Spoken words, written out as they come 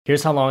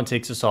Here's how long it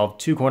takes to solve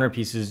two corner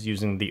pieces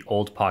using the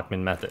old Pachman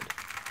method.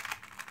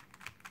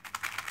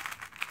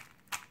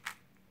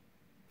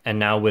 And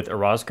now with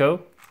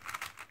Orozco.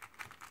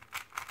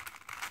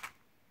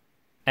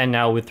 And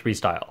now with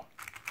 3-style.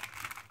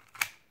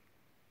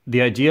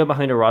 The idea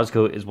behind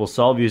Orozco is we'll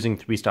solve using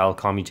 3-style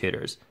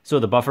commutators. So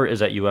the buffer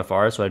is at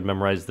UFR, so I'd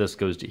memorize this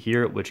goes to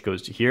here, which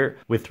goes to here.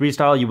 With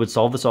 3-style, you would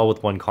solve this all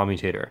with one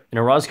commutator. In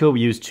Orozco, we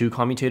use 2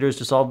 commutators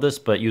to solve this,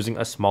 but using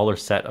a smaller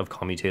set of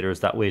commutators,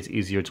 that way it's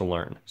easier to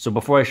learn. So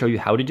before I show you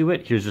how to do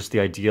it, here's just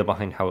the idea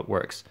behind how it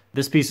works.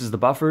 This piece is the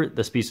buffer,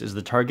 this piece is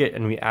the target,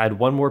 and we add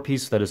one more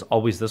piece that is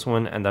always this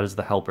one, and that is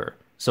the helper.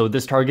 So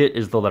this target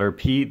is the letter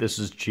P, this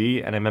is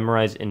G, and I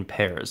memorize in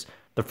pairs.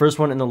 The first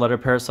one in the letter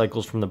pair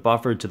cycles from the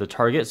buffer to the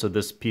target, so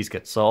this piece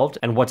gets solved,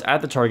 and what's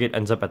at the target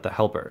ends up at the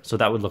helper, so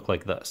that would look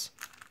like this.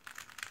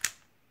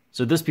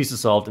 So this piece is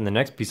solved, and the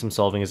next piece I'm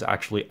solving is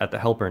actually at the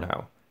helper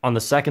now. On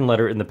the second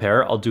letter in the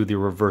pair, I'll do the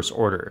reverse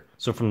order,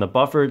 so from the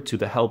buffer to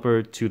the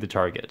helper to the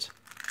target.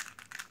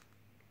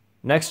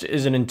 Next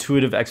is an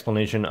intuitive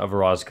explanation of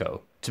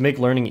Orozco. To make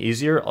learning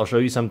easier, I'll show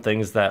you some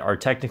things that are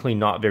technically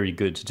not very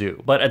good to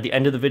do, but at the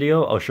end of the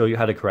video, I'll show you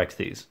how to correct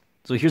these.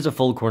 So here's a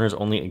full corners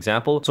only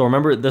example. So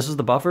remember, this is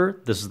the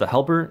buffer, this is the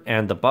helper,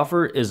 and the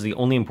buffer is the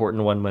only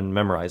important one when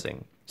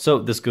memorizing. So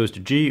this goes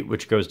to G,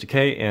 which goes to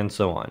K, and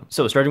so on.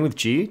 So starting with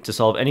G, to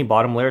solve any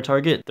bottom layer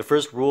target, the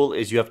first rule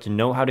is you have to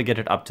know how to get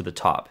it up to the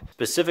top,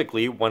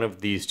 specifically one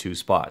of these 2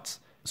 spots.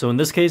 So in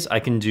this case,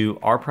 I can do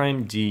R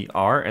prime D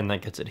R, and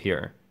that gets it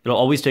here. It'll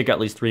always take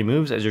at least 3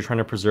 moves as you're trying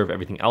to preserve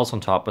everything else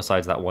on top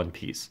besides that one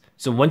piece.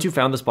 So once you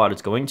found the spot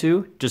it's going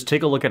to, just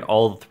take a look at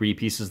all the 3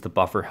 pieces, the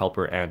buffer,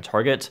 helper, and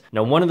target.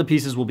 Now one of the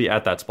pieces will be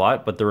at that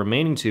spot, but the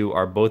remaining 2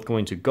 are both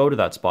going to go to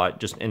that spot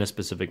just in a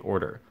specific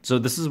order. So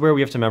this is where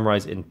we have to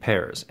memorize in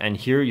pairs. And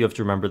here you have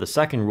to remember the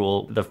second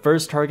rule. The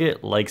first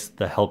target likes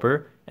the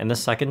helper, and the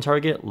second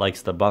target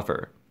likes the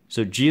buffer.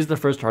 So G is the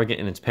first target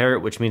in its pair,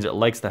 which means it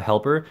likes the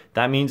helper.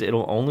 That means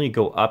it'll only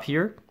go up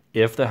here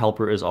if the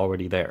helper is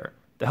already there.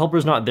 The helper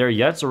is not there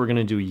yet, so we're going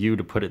to do U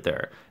to put it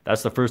there.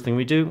 That's the first thing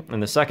we do,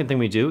 and the second thing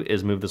we do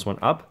is move this one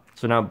up,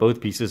 so now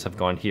both pieces have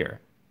gone here.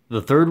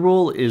 The third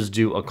rule is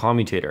do a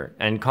commutator,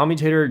 and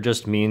commutator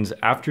just means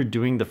after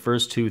doing the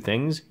first 2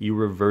 things, you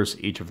reverse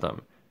each of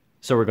them.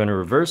 So we're going to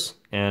reverse,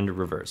 and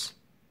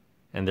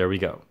there we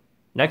go.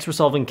 Next we're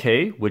solving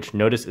K, which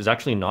notice is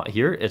actually not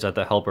here, it's at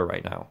the helper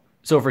right now.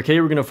 So for K,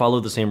 we're going to follow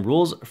the same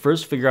rules.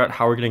 First, figure out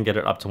how we're going to get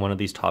it up to one of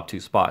these top 2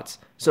 spots.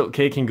 So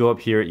K can go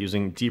up here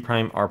using D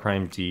prime, R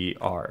prime, D,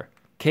 R.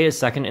 K is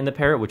second in the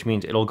pair, which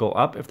means it'll go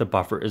up if the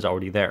buffer is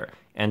already there.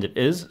 And it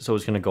is, so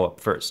it's going to go up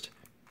first.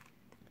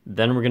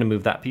 Then we're going to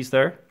move that piece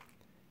there.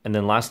 And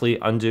then lastly,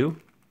 undo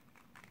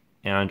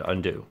and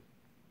undo.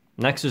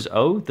 Next is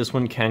O. This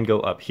one can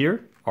go up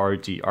here, R,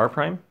 D, R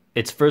prime.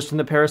 It's first in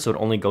the pair, so it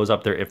only goes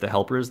up there if the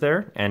helper is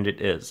there, and it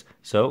is.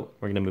 So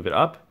we're going to move it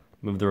up.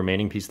 Move the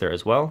remaining piece there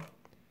as well,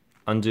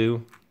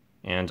 undo,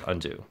 and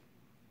undo.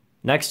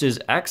 Next is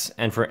X,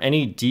 and for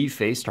any D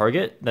face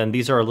target, then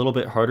these are a little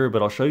bit harder,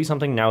 but I'll show you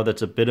something now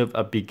that's a bit of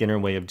a beginner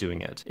way of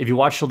doing it. If you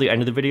watch till the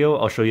end of the video,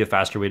 I'll show you a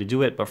faster way to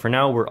do it, but for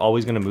now, we're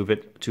always going to move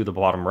it to the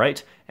bottom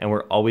right, and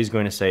we're always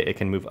going to say it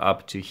can move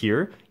up to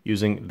here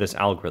using this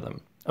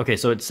algorithm. Okay,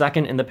 so it's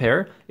second in the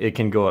pair, it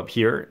can go up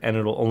here, and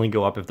it'll only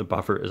go up if the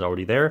buffer is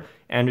already there,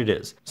 and it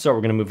is. So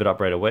we're going to move it up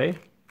right away,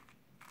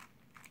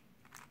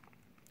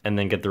 and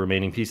then get the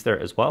remaining piece there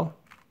as well,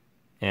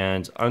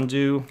 and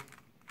undo,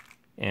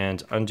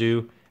 and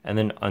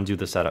then undo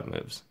the setup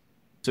moves.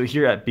 So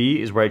here at B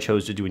is where I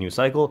chose to do a new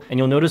cycle, and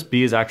you'll notice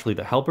B is actually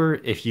the helper.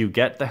 If you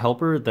get the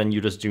helper, then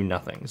you just do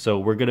nothing. So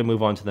we're going to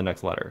move on to the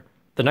next letter.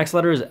 The next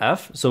letter is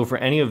F, so for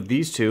any of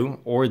these 2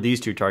 or these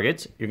 2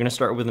 targets, you're going to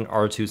start with an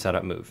R2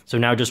 setup move. So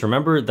now just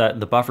remember that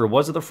the buffer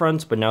was at the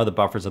front, but now the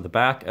buffer's at the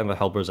back and the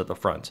helper's at the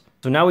front.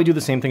 So now we do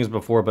the same thing as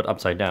before, but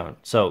upside down.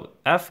 So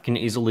F can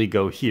easily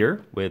go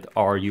here with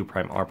R, U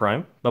prime, R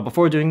prime. But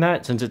before doing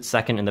that, since it's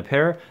second in the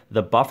pair,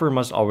 the buffer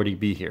must already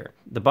be here.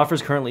 The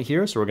buffer's currently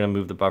here, so we're going to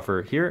move the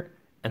buffer here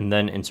and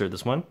then insert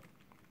this one,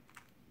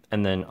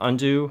 and then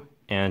undo,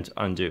 and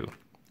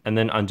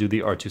then undo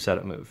the R2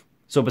 setup move.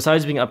 So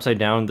besides being upside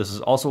down, this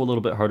is also a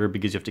little bit harder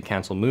because you have to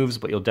cancel moves,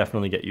 but you'll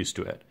definitely get used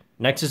to it.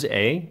 Next is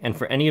A, and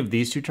for any of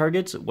these 2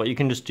 targets, what you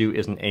can just do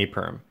is an A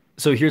perm.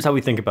 So here's how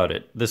we think about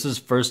it. This is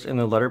first in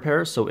the letter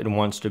pair, so it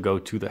wants to go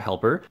to the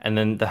helper, and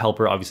then the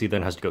helper obviously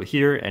then has to go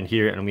here, and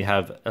we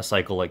have a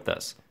cycle like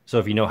this. So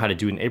if you know how to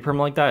do an A perm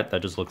like that,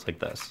 that just looks like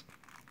this.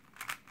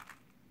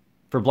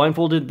 For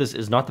Blindfolded, this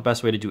is not the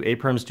best way to do A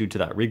perms due to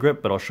that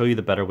regrip, but I'll show you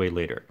the better way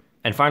later.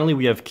 And finally,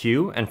 we have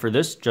Q, and for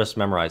this, just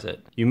memorize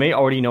it. You may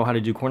already know how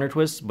to do corner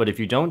twists, but if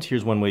you don't,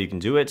 here's one way you can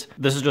do it.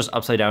 This is just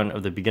upside down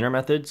of the beginner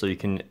method, so you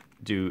can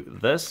do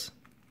this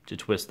to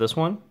twist this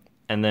one,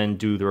 and then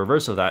do the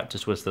reverse of that to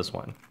twist this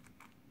one.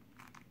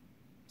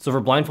 So for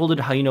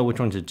Blindfolded, how you know which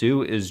one to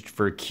do is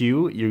for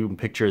Q, you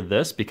picture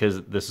this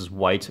because this is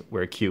white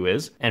where Q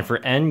is, and for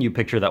N, you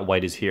picture that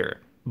white is here.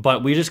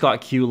 But we just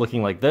got Q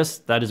looking like this.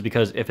 That is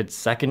because if it's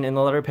second in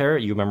the letter pair,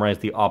 you memorize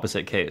the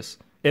opposite case.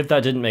 If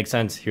that didn't make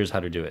sense, here's how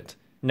to do it.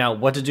 Now,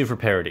 what to do for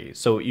parity.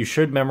 So you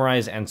should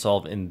memorize and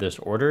solve in this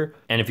order.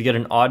 And if you get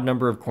an odd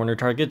number of corner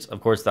targets, of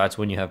course, that's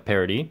when you have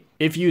parity.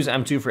 If you use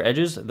M2 for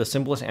edges, the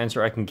simplest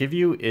answer I can give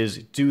you is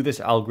do this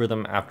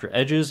algorithm after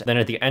edges. Then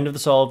at the end of the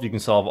solve, you can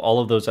solve all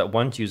of those at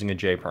once using a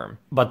J-perm.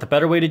 But the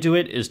better way to do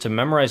it is to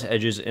memorize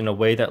edges in a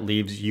way that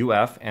leaves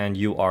UF and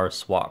UR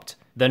swapped.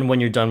 Then when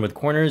you're done with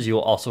corners, you'll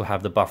also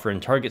have the buffer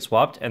and target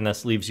swapped, and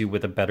this leaves you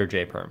with a better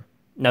J-perm.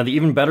 Now, the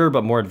even better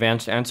but more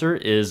advanced answer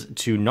is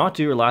to not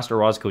do your last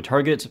Orozco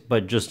target,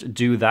 but just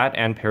do that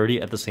and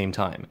parity at the same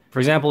time. For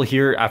example,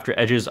 here after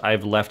edges,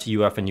 I've left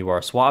UF and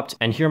UR swapped,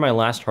 and here my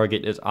last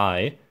target is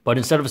I, but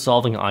instead of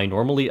solving I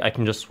normally, I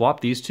can just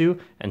swap these two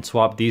and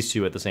swap these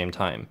two at the same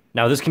time.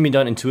 Now, this can be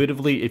done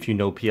intuitively if you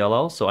know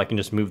PLL, so I can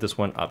just move this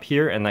one up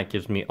here, and that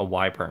gives me a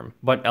Y perm.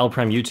 But L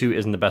prime U2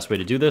 isn't the best way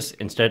to do this.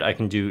 Instead, I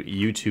can do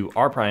U2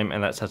 R prime,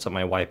 and that sets up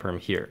my Y perm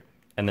here.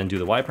 And then do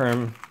the Y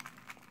perm,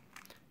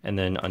 and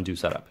then undo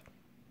setup.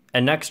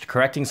 And next,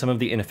 correcting some of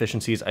the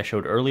inefficiencies I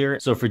showed earlier.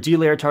 So for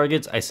D-layer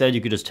targets, I said you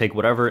could just take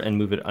whatever and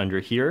move it under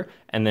here,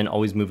 and then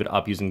always move it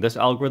up using this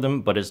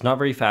algorithm, but it's not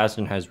very fast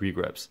and has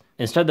regrips.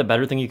 Instead, the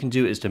better thing you can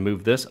do is to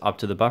move this up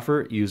to the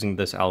buffer using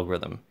this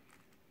algorithm.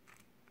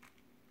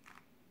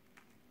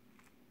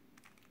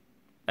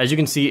 As you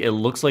can see, it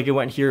looks like it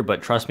went here,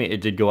 but trust me,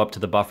 it did go up to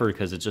the buffer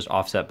because it's just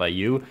offset by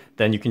U.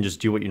 Then you can just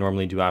do what you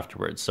normally do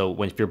afterwards.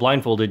 So if you're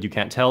blindfolded, you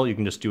can't tell, you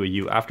can just do a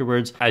U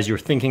afterwards. As you're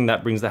thinking,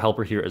 that brings the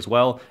helper here as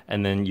well,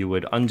 and then you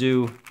would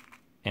undo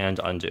and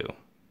undo.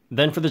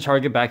 Then for the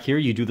target back here,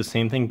 you do the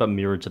same thing but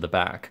mirrored to the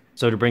back.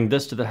 So to bring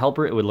this to the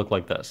helper, it would look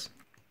like this.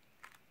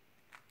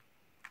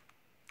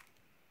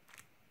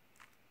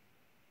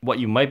 What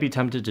you might be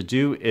tempted to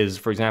do is,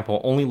 for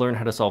example, only learn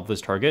how to solve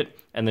this target,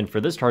 and then for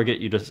this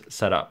target, you just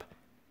set up.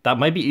 That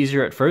might be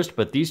easier at first,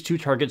 but these two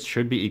targets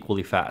should be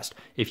equally fast.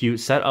 If you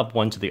set up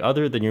one to the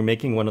other, then you're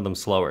making one of them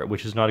slower,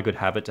 which is not a good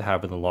habit to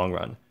have in the long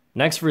run.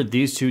 Next, for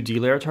these two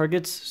D-layer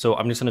targets, so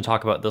I'm just going to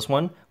talk about this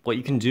one. What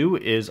you can do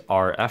is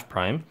RF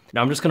prime.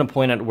 Now I'm just going to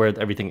point out where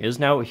everything is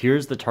now.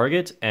 Here's the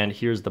target, and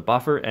here's the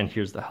buffer, and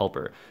here's the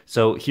helper.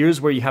 So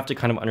here's where you have to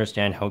kind of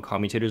understand how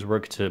commutators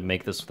work to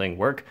make this thing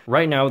work.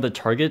 Right now, the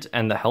target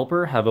and the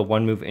helper have a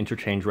one-move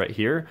interchange right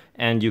here,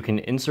 and you can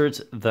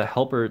insert the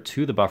helper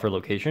to the buffer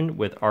location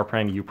with R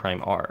prime U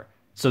prime R.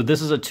 So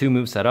this is a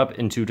 2-move setup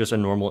into just a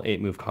normal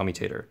 8-move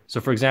commutator. So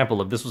for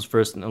example, if this was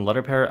first in the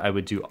letter pair, I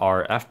would do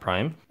RF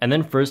prime. And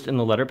then first in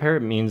the letter pair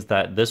means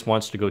that this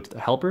wants to go to the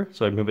helper.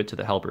 So I'd move it to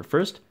the helper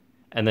first,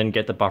 and then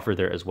get the buffer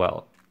there as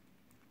well.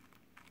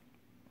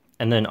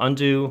 And then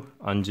undo,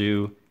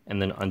 undo,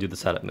 and then undo the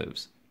setup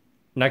moves.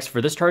 Next,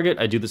 for this target,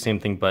 I do the same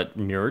thing but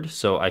mirrored.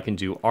 So I can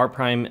do R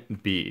prime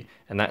B,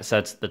 and that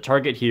sets the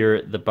target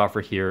here, the buffer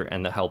here,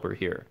 and the helper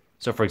here.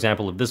 So for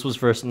example, if this was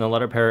first in the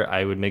letter pair,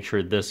 I would make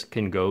sure this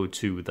can go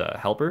to the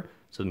helper.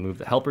 So move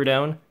the helper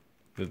down,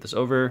 move this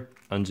over,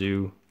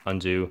 undo,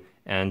 undo,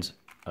 and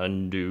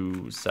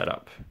undo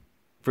setup.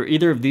 For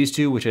either of these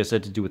two, which I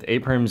said to do with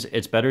A-perms,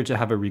 it's better to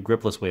have a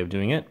regripless way of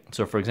doing it.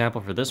 So for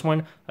example, for this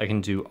one, I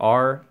can do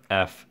R,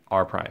 F,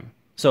 R prime.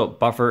 So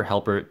buffer,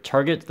 helper,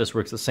 target, this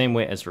works the same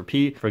way as for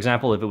P. For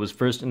example, if it was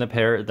first in the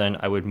pair, then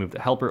I would move the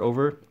helper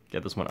over,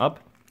 get this one up,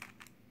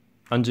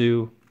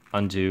 undo,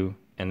 undo,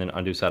 and then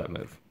undo setup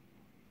move.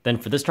 Then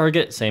for this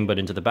target, same but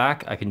into the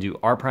back, I can do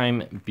R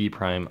prime, B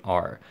prime,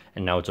 R.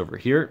 And now it's over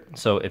here.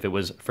 So if it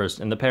was first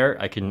in the pair,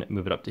 I can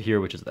move it up to here,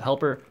 which is the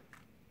helper.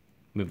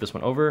 Move this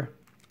one over,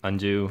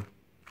 undo,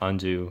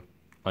 undo,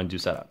 undo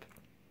setup.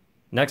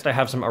 Next, I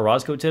have some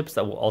Orozco tips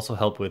that will also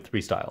help with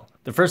freestyle.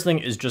 The first thing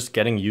is just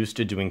getting used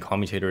to doing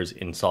commutators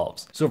in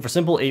solves. So for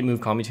simple 8-move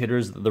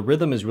commutators, the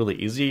rhythm is really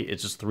easy.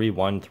 It's just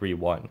 3-1,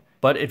 3-1.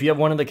 But if you have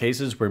one of the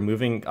cases where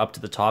moving up to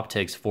the top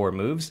takes 4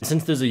 moves,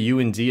 since there's a U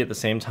and D at the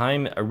same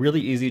time, a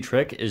really easy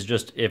trick is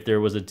just if there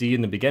was a D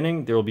in the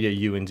beginning, there will be a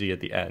U and D at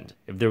the end.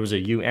 If there was a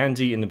U and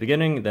D in the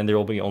beginning, then there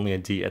will be only a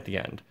D at the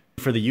end.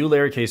 For the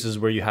U-layer cases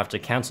where you have to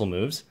cancel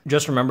moves,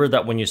 just remember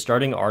that when your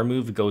starting R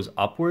move goes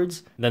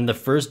upwards, then the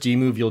first D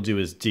move you'll do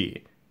is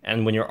D.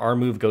 And when your R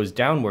move goes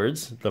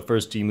downwards, the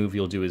first D move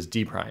you'll do is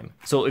D prime.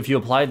 So if you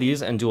apply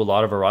these and do a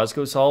lot of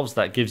Orozco solves,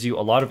 that gives you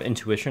a lot of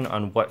intuition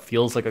on what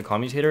feels like a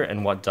commutator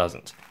and what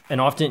doesn't.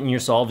 And often in your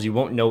solves, you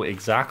won't know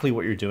exactly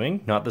what you're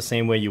doing, not the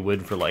same way you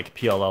would for like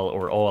PLL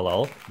or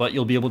OLL, but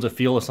you'll be able to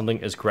feel if something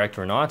is correct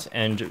or not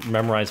and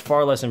memorize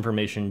far less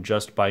information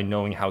just by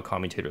knowing how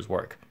commutators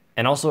work.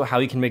 And also how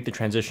you can make the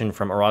transition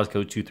from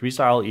Orozco to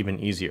 3-style even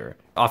easier.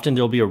 Often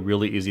there'll be a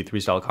really easy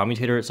 3-style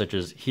commutator such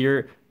as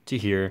here to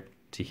here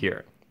to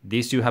here.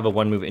 These two have a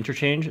 1-move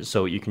interchange,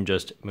 so you can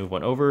just move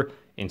one over,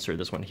 insert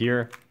this one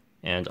here,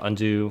 and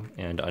undo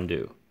and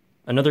undo.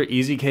 Another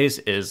easy case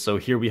is, so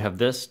here we have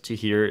this to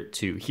here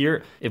to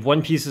here. If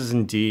one piece is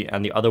in D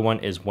and the other one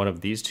is one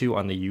of these two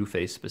on the U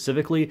face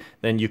specifically,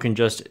 then you can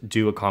just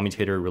do a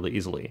commutator really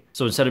easily.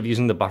 So instead of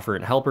using the buffer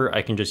and helper,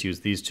 I can just use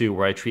these two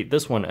where I treat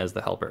this one as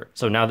the helper.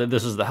 So now that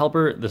this is the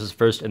helper, this is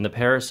first in the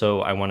pair,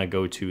 so I want to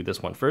go to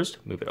this one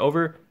first, move it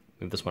over,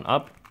 move this one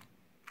up,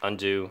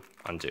 undo,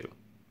 undo.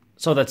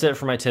 So that's it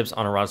for my tips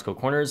on Orozco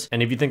corners,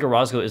 and if you think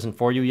Orozco isn't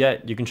for you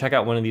yet, you can check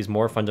out one of these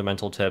more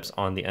fundamental tips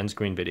on the end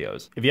screen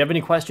videos. If you have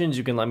any questions,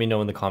 you can let me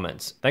know in the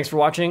comments. Thanks for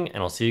watching,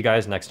 and I'll see you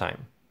guys next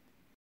time.